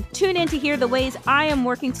 And tune in to hear the ways I am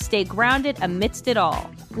working to stay grounded amidst it all.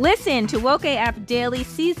 Listen to Woke AF Daily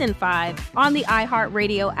Season 5 on the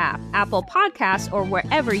iHeartRadio app, Apple Podcasts, or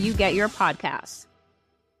wherever you get your podcasts.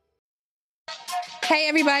 Hey,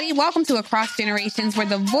 everybody. Welcome to Across Generations, where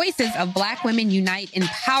the voices of Black women unite in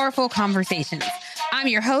powerful conversations. I'm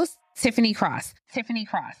your host, Tiffany Cross.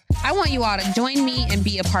 I want you all to join me and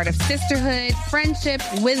be a part of sisterhood, friendship,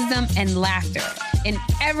 wisdom, and laughter. In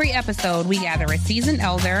every episode, we gather a seasoned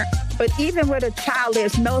elder. But even with a child,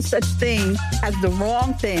 there's no such thing as the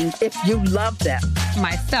wrong thing if you love them.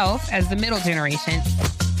 Myself, as the middle generation.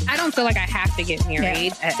 I don't feel like I have to get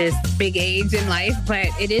married at this big age in life, but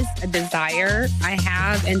it is a desire I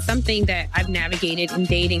have and something that I've navigated in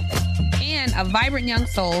dating. And a vibrant young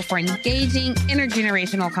soul for engaging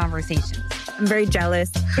intergenerational conversations. I'm very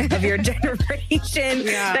jealous of your generation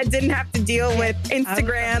that didn't have to deal with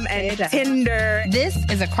Instagram and Tinder. This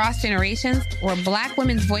is Across Generations, where Black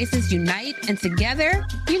women's voices unite, and together,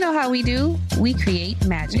 you know how we do, we create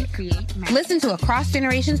magic. Listen to Across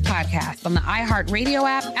Generations podcast on the iHeartRadio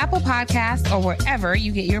app, Apple Podcasts, or wherever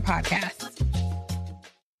you get your podcasts.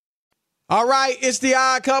 All right, it's the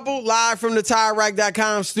Odd Couple, live from the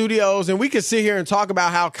TireRack.com studios, and we can sit here and talk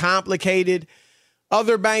about how complicated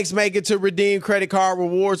other banks make it to redeem credit card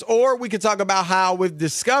rewards, or we could talk about how with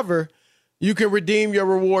Discover, you can redeem your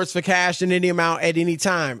rewards for cash in any amount at any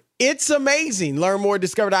time. It's amazing. Learn more at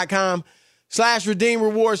discover.com/redeem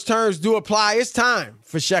rewards. Terms do apply. It's time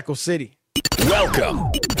for Shekel City. Welcome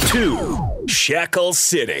to Shekel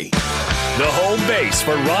City, the home base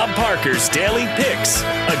for Rob Parker's daily picks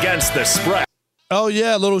against the spread. Oh,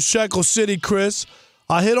 yeah, little Shekel City, Chris.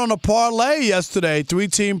 I hit on a parlay yesterday,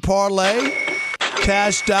 3-team parlay.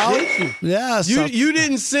 Cashed out. Did you? Yeah. You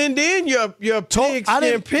didn't send in your picks.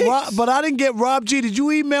 But I didn't get Rob G. Did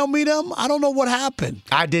you email me them? I don't know what happened.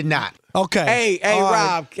 I did not. Okay. Hey,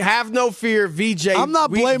 Rob, have no fear. VJ. I'm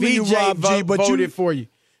not blaming you, Rob G. But voted for you.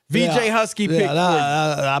 VJ Husky pick.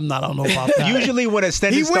 I'm not. I don't know about that. Usually when a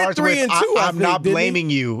sentence starts with I'm not blaming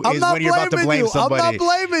you is when you're about to blame somebody. I'm not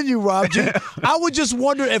blaming you, Rob. I was just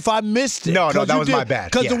wondering if I missed it. No, that was my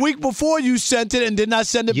bad. Because the week before you sent it and did not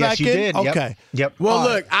send it back in? Yes, you did. Okay. Yep. Well,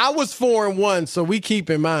 look, I was 4-1, so we keep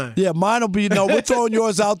in mind. Yeah, mine will be, we're throwing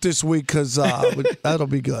yours out this week because that'll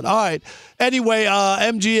be good. All right. Anyway,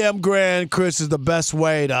 MGM Grand, Chris, is the best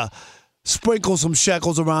way to sprinkle some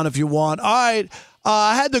shekels around if you want. All right.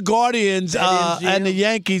 I had the Guardians and the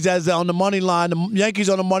Yankees as on the money line. The Yankees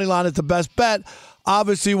on the money line is the best bet.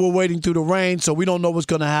 Obviously, we're waiting through the rain, so we don't know what's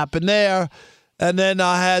going to happen there. And then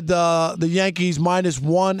I had the Yankees minus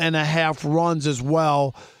 1.5 runs as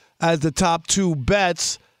well as the top two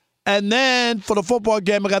bets. And then for the football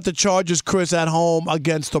game, I got the Chargers, Chris, at home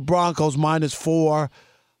against the Broncos minus 4.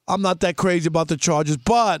 I'm not that crazy about the Chargers,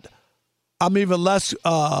 but I'm even less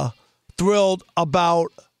thrilled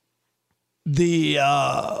about the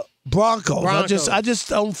Broncos. I just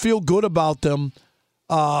don't feel good about them.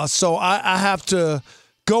 So I have to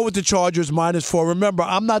go with the Chargers minus 4. Remember,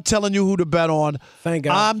 I'm not telling you who to bet on. Thank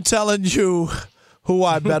God. I'm telling you who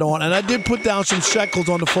I bet on. And I did put down some shekels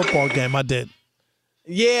on the football game. I did.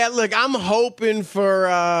 Yeah, look, I'm hoping for,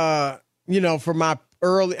 for my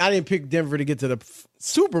early – I didn't pick Denver to get to the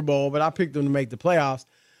Super Bowl, but I picked them to make the playoffs.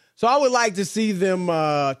 So I would like to see them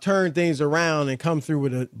turn things around and come through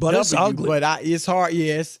with a but it's ugly. But it's hard,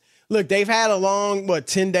 yes. Look, they've had a long,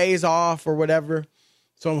 10 days off or whatever.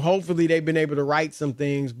 So hopefully they've been able to right some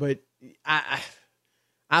things. But I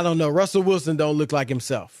don't know. Russell Wilson don't look like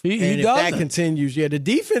himself. He if doesn't. That continues, the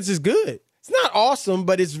defense is good. It's not awesome,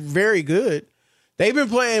 but it's very good. They've been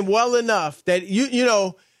playing well enough that,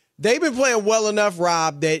 they've been playing well enough,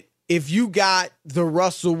 Rob, that if you got the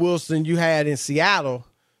Russell Wilson you had in Seattle,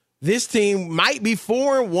 this team might be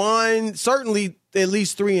 4-1, certainly at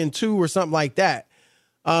least 3-2 or something like that.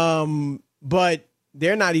 But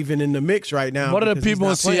they're not even in the mix right now. What are the people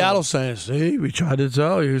in Seattle saying? See, we tried to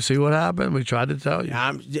tell you. See what happened? We tried to tell you.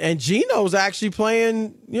 And Geno's actually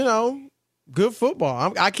playing, good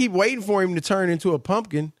football. I keep waiting for him to turn into a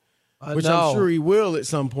pumpkin, which I'm sure he will at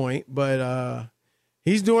some point. But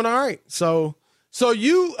he's doing all right. So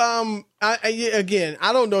you, again,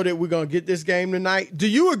 I don't know that we're going to get this game tonight. Do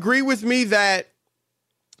you agree with me that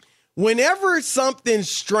whenever something's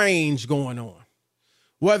strange going on,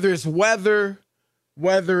 whether it's weather,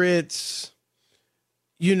 whether it's,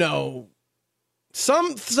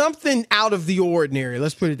 something out of the ordinary,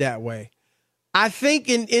 let's put it that way, I think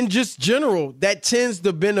in just general, that tends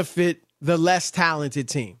to benefit the less talented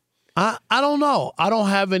team. I don't know. I don't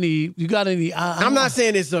have any. You got any? I'm not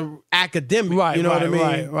saying it's a academic. Right. You know what I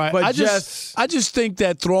mean? Right. But I just think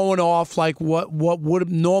that throwing off like what would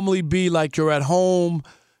normally be like you're at home,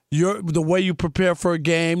 the way you prepare for a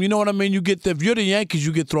game. You know what I mean? If you're the Yankees,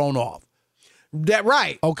 you get thrown off. That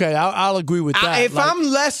right. Okay, I'll agree with that. If I'm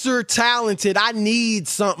lesser talented, I need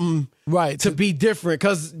something to be different.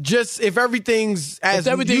 Because just if everything's as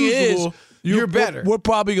usual, you're better. We're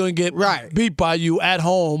probably going to get beat by you at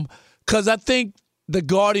home. Because I think the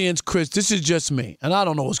Guardians, Chris, this is just me, and I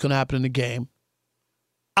don't know what's going to happen in the game.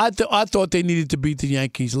 I thought they needed to beat the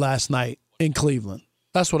Yankees last night in Cleveland.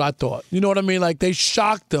 That's what I thought. You know what I mean? Like, they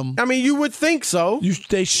shocked them. I mean, you would think so.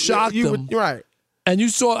 They shocked them. Right. And you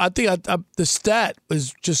saw, I think the stat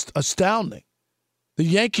is just astounding. The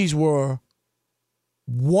Yankees were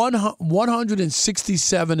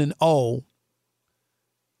 167-0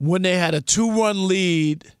 when they had a 2-run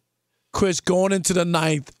lead, Chris, going into the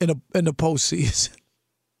ninth in the postseason.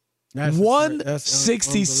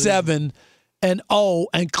 167-0,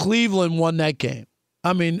 and Cleveland won that game.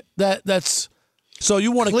 I mean, that's so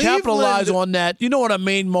you want to capitalize on that. You know what I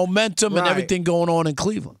mean? Momentum and everything going on in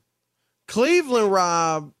Cleveland. Cleveland,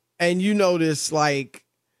 Rob, and you know this, they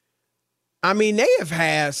have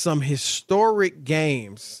had some historic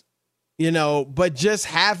games, but just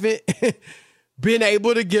haven't been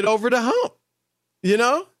able to get over the hump, they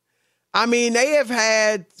have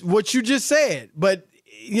had what you just said, but,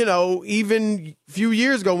 even a few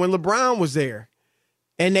years ago when LeBron was there,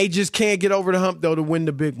 and they just can't get over the hump, though, to win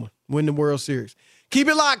the big one, win the World Series. Keep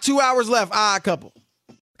it locked. 2 hours left. Odd Couple.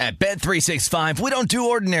 At Bet365, we don't do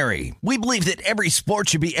ordinary. We believe that every sport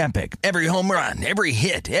should be epic. Every home run, every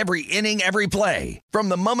hit, every inning, every play. From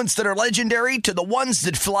the moments that are legendary to the ones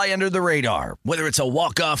that fly under the radar. Whether it's a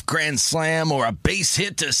walk-off grand slam or a base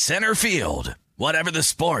hit to center field. Whatever the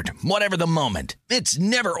sport, whatever the moment. It's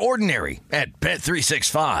never ordinary at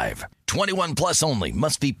Bet365. 21 plus only.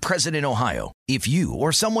 Must be present in Ohio. If you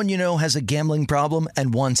or someone you know has a gambling problem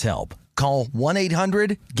and wants help, call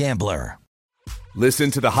 1-800-GAMBLER.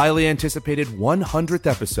 Listen to the highly anticipated 100th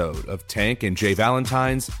episode of Tank and Jay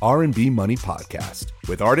Valentine's R&B Money Podcast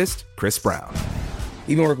with artist Chris Brown.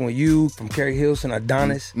 Even working with you, from Carrie Hilson,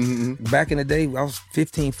 Adonis, back in the day, I was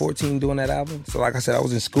 15, 14 doing that album. So like I said, I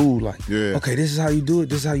was in school like, okay, this is how you do it.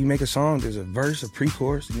 This is how you make a song. There's a verse, a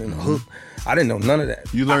pre-chorus, and then a hook. I didn't know none of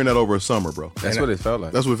that. You learned that over a summer, bro. That's what it felt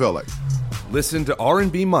like. That's what it felt like. Listen to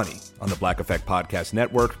R&B Money on the Black Effect Podcast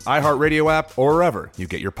Network, iHeartRadio app, or wherever you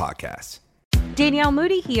get your podcasts. Danielle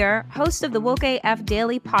Moody here, host of the Woke AF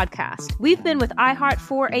Daily podcast. We've been with iHeart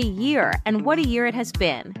for a year, and what a year it has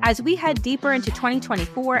been. As we head deeper into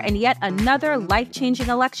 2024 and yet another life-changing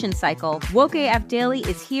election cycle, Woke AF Daily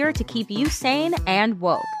is here to keep you sane and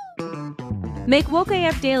woke. Make Woke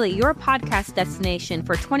AF Daily your podcast destination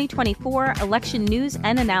for 2024 election news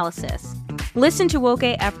and analysis. Listen to Woke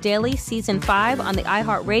AF Daily Season 5 on the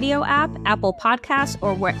iHeartRadio app, Apple Podcasts,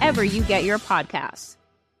 or wherever you get your podcasts.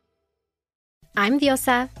 I'm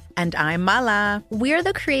Diosa. And I'm Mala. We're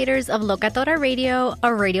the creators of Locatora Radio, a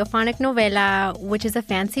radiophonic novela, which is a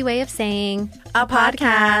fancy way of saying a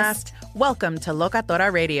podcast. Welcome to Locatora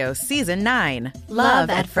Radio Season 9. Love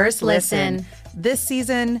at First Listen. This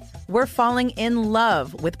season, we're falling in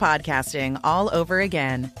love with podcasting all over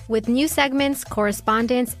again. With new segments,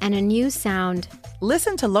 correspondence, and a new sound.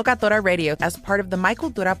 Listen to Locatora Radio as part of the My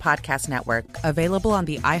Cultura Podcast Network, available on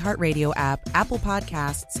the iHeartRadio app, Apple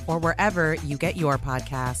Podcasts, or wherever you get your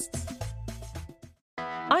podcasts.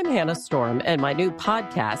 I'm Hannah Storm, and my new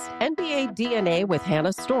podcast, NBA DNA with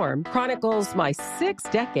Hannah Storm, chronicles my 6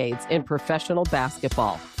 decades in professional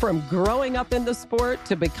basketball. From growing up in the sport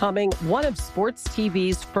to becoming one of sports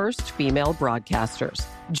TV's first female broadcasters.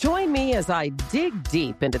 Join me as I dig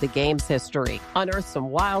deep into the game's history, unearth some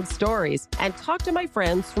wild stories, and talk to my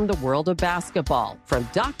friends from the world of basketball, from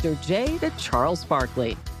Dr. J to Charles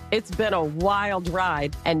Barkley. It's been a wild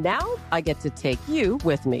ride, and now I get to take you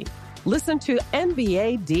with me. Listen to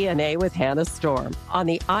NBA DNA with Hannah Storm on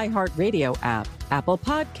the iHeartRadio app, Apple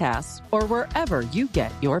Podcasts, or wherever you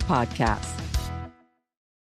get your podcasts.